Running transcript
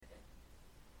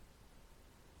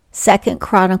2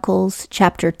 Chronicles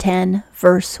chapter 10,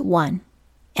 verse 1.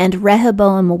 And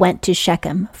Rehoboam went to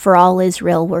Shechem, for all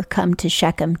Israel were come to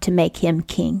Shechem to make him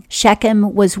king.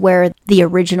 Shechem was where the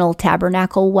original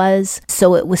tabernacle was,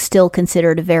 so it was still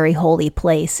considered a very holy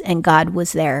place, and God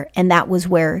was there, and that was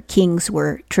where kings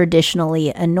were traditionally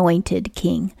anointed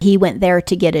king. He went there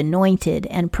to get anointed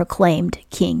and proclaimed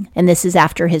king, and this is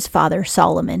after his father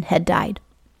Solomon had died.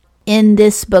 In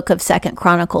this book of 2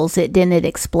 Chronicles, it didn't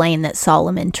explain that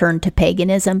Solomon turned to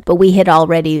paganism, but we had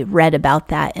already read about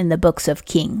that in the books of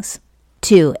Kings.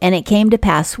 2. And it came to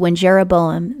pass when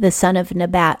Jeroboam the son of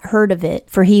Nebat heard of it,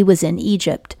 for he was in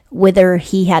Egypt, whither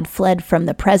he had fled from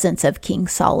the presence of King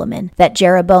Solomon, that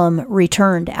Jeroboam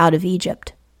returned out of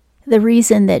Egypt. The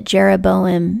reason that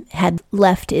Jeroboam had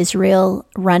left Israel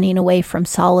running away from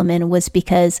Solomon was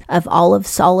because of all of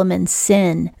Solomon's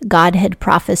sin. God had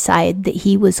prophesied that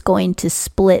he was going to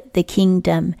split the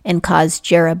kingdom and cause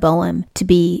Jeroboam to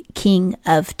be king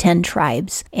of 10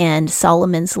 tribes, and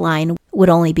Solomon's line would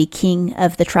only be king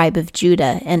of the tribe of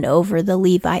Judah and over the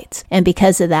Levites. And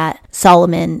because of that,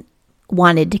 Solomon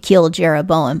wanted to kill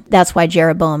Jeroboam. That's why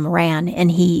Jeroboam ran,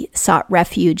 and he sought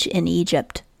refuge in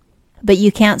Egypt. But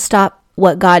you can't stop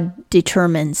what God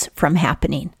determines from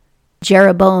happening.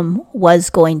 Jeroboam was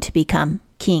going to become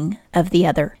king of the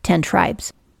other 10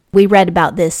 tribes. We read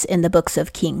about this in the books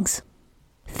of Kings.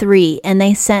 3. And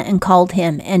they sent and called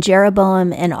him, and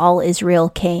Jeroboam and all Israel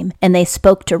came, and they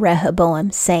spoke to Rehoboam,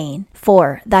 saying,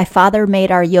 4. Thy father made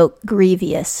our yoke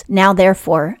grievous. Now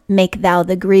therefore make thou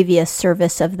the grievous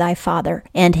service of thy father,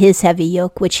 and his heavy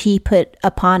yoke which he put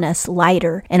upon us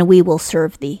lighter, and we will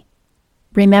serve thee.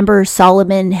 Remember,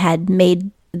 Solomon had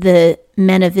made the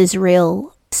men of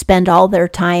Israel spend all their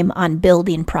time on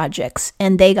building projects,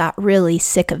 and they got really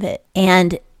sick of it.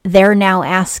 And they're now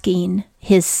asking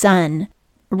his son,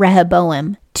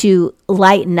 Rehoboam, to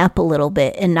lighten up a little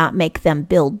bit and not make them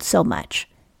build so much.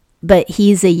 But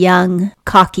he's a young,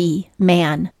 cocky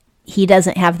man. He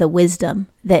doesn't have the wisdom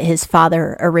that his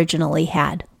father originally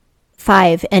had.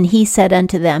 5. And he said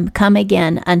unto them, Come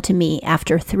again unto me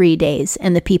after 3 days.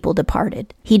 And the people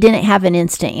departed. He didn't have an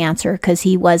instant answer because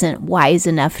he wasn't wise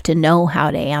enough to know how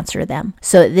to answer them.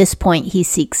 So at this point he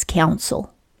seeks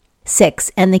counsel.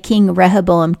 6. And the king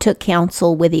Rehoboam took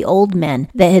counsel with the old men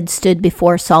that had stood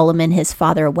before Solomon his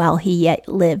father while he yet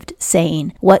lived,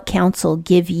 saying, What counsel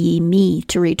give ye me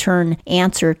to return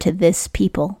answer to this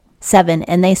people? 7.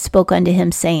 And they spoke unto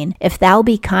him, saying, If thou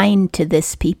be kind to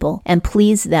this people, and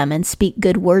please them, and speak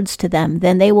good words to them,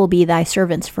 then they will be thy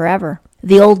servants forever.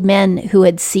 The old men who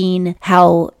had seen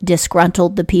how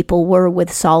disgruntled the people were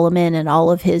with Solomon and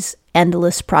all of his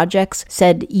endless projects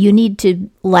said, You need to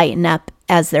lighten up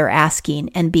as they're asking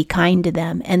and be kind to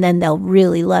them, and then they'll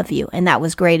really love you. And that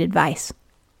was great advice.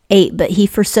 8. But he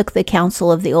forsook the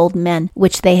counsel of the old men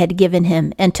which they had given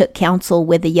him, and took counsel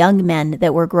with the young men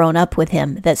that were grown up with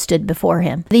him that stood before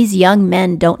him. These young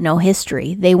men don't know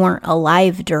history. They weren't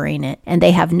alive during it, and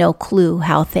they have no clue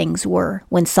how things were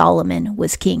when Solomon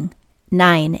was king.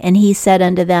 9. And he said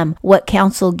unto them, What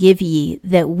counsel give ye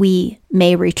that we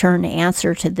may return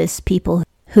answer to this people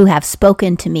who have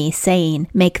spoken to me, saying,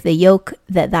 Make the yoke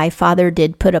that thy father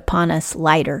did put upon us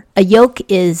lighter? A yoke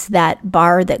is that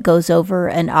bar that goes over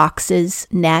an ox's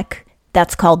neck.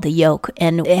 That's called the yoke,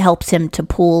 and it helps him to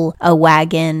pull a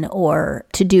wagon or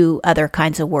to do other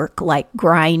kinds of work like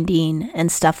grinding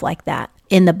and stuff like that.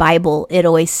 In the Bible, it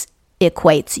always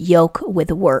equates yoke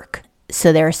with work.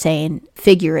 So they're saying,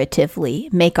 figuratively,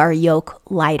 make our yoke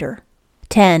lighter.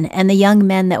 10. And the young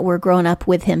men that were grown up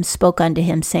with him spoke unto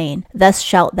him, saying, Thus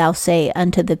shalt thou say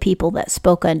unto the people that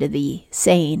spoke unto thee,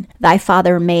 saying, Thy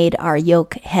father made our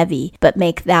yoke heavy, but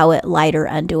make thou it lighter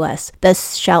unto us.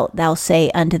 Thus shalt thou say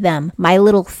unto them, My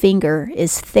little finger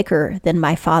is thicker than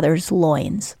my father's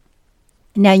loins.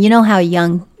 Now, you know how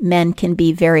young men can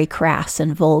be very crass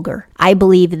and vulgar. I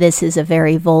believe this is a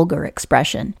very vulgar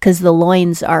expression because the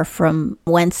loins are from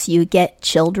whence you get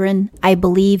children. I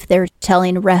believe they're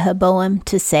telling Rehoboam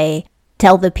to say,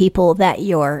 Tell the people that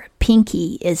your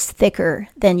pinky is thicker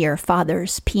than your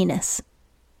father's penis.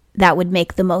 That would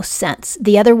make the most sense.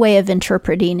 The other way of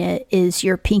interpreting it is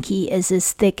your pinky is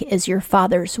as thick as your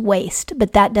father's waist,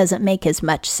 but that doesn't make as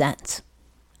much sense.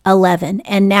 11.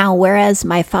 And now, whereas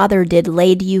my father did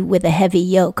lade you with a heavy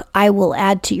yoke, I will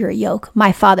add to your yoke.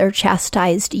 My father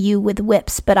chastised you with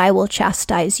whips, but I will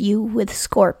chastise you with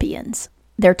scorpions.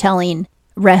 They're telling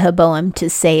Rehoboam to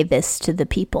say this to the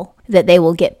people, that they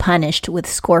will get punished with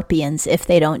scorpions if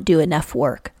they don't do enough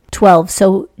work. 12.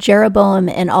 So Jeroboam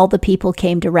and all the people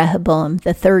came to Rehoboam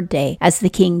the 3rd day, as the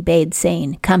king bade,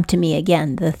 saying, Come to me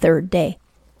again the 3rd day.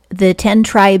 The 10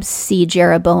 tribes see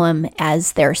Jeroboam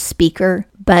as their speaker,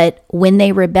 but when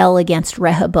they rebel against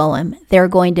Rehoboam, they're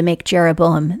going to make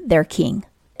Jeroboam their king.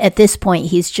 At this point,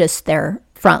 he's just their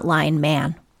frontline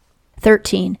man.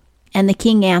 13. And the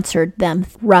king answered them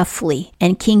roughly,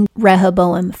 and King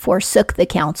Rehoboam forsook the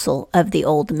counsel of the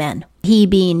old men. He,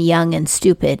 being young and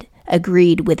stupid,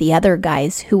 agreed with the other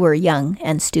guys who were young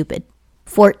and stupid.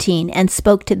 14. And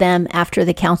spoke to them after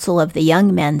the counsel of the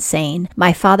young men, saying,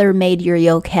 My father made your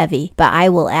yoke heavy, but I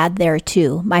will add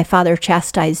thereto. My father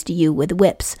chastised you with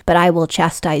whips, but I will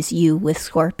chastise you with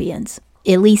scorpions.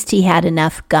 At least he had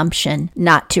enough gumption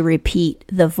not to repeat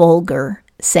the vulgar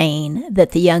saying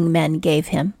that the young men gave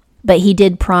him. But he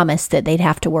did promise that they'd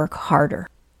have to work harder.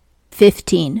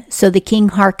 15. So the king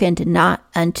hearkened not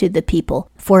unto the people,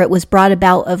 for it was brought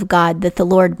about of God that the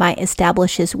Lord might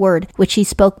establish his word, which he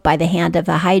spoke by the hand of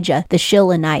Ahijah the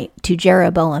Shilonite to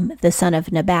Jeroboam the son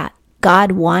of Nebat.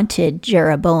 God wanted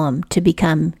Jeroboam to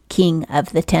become king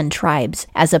of the 10 tribes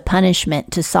as a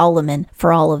punishment to Solomon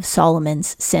for all of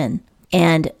Solomon's sin.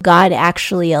 And God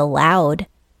actually allowed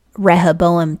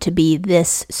Rehoboam to be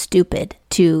this stupid,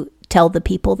 to tell the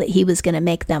people that he was going to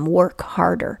make them work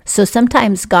harder. So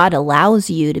sometimes God allows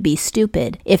you to be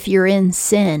stupid. If you're in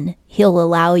sin, he'll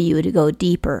allow you to go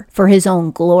deeper for his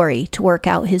own glory, to work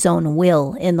out his own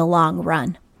will in the long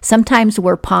run. Sometimes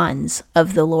we're pawns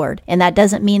of the Lord, and that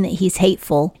doesn't mean that he's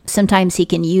hateful. Sometimes he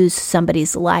can use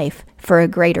somebody's life for a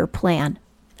greater plan.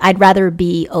 I'd rather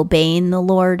be obeying the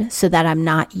Lord so that I'm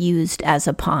not used as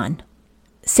a pawn.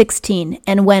 16.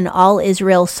 And when all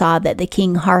Israel saw that the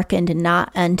king hearkened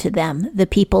not unto them, the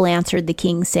people answered the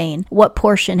king, saying, What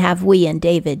portion have we in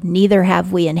David? Neither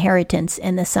have we inheritance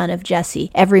in the son of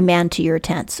Jesse. Every man to your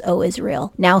tents, O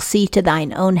Israel. Now see to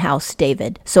thine own house,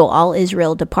 David. So all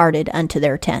Israel departed unto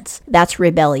their tents. That's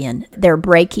rebellion. They're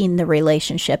breaking the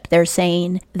relationship. They're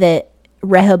saying that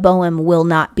Rehoboam will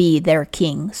not be their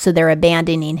king, so they're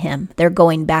abandoning him. They're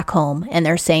going back home, and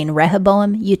they're saying,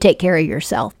 Rehoboam, you take care of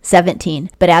yourself. 17.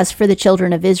 But as for the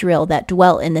children of Israel that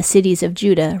dwelt in the cities of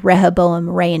Judah, Rehoboam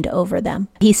reigned over them.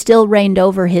 He still reigned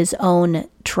over his own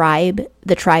tribe,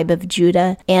 the tribe of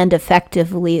Judah, and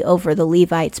effectively over the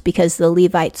Levites, because the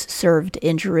Levites served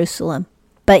in Jerusalem.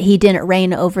 But he didn't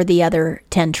reign over the other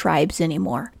 10 tribes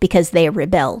anymore, because they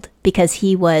rebelled, because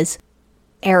he was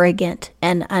arrogant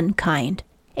and unkind.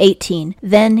 18.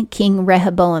 Then King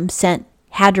Rehoboam sent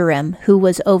Hadoram, who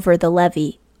was over the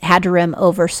levy. Hadoram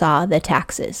oversaw the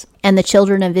taxes. And the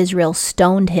children of Israel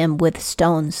stoned him with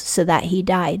stones so that he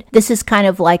died. This is kind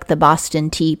of like the Boston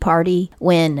Tea Party,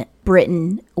 when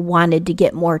Britain wanted to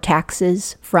get more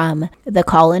taxes from the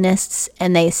colonists,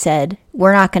 and they said,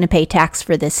 we're not going to pay tax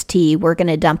for this tea. We're going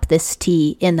to dump this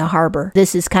tea in the harbor.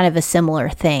 This is kind of a similar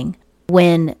thing.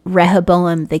 When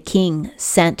Rehoboam the king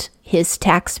sent his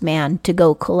taxman to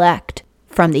go collect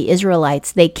from the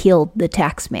Israelites, they killed the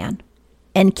taxman.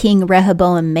 And King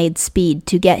Rehoboam made speed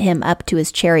to get him up to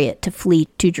his chariot to flee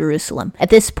to Jerusalem. At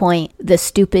this point, the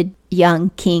stupid young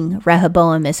King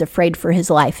Rehoboam is afraid for his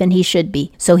life, and he should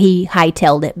be, so he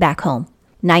hightailed it back home.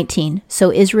 19.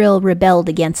 So Israel rebelled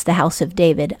against the house of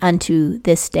David unto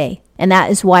this day. And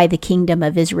that is why the kingdom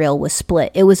of Israel was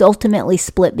split. It was ultimately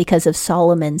split because of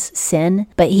Solomon's sin,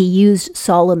 but he used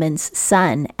Solomon's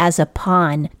son as a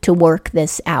pawn to work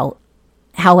this out.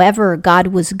 However, God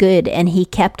was good, and he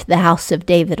kept the house of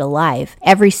David alive.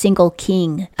 Every single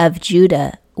king of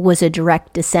Judah was a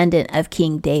direct descendant of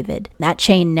King David. That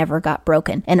chain never got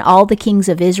broken. And all the kings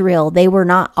of Israel, they were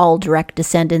not all direct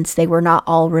descendants. They were not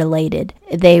all related.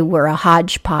 They were a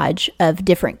hodgepodge of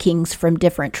different kings from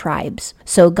different tribes.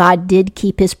 So God did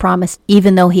keep his promise,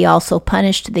 even though he also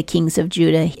punished the kings of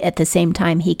Judah. At the same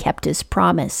time, he kept his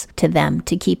promise to them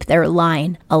to keep their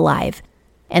line alive.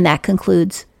 And that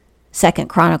concludes 2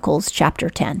 Chronicles chapter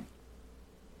 10.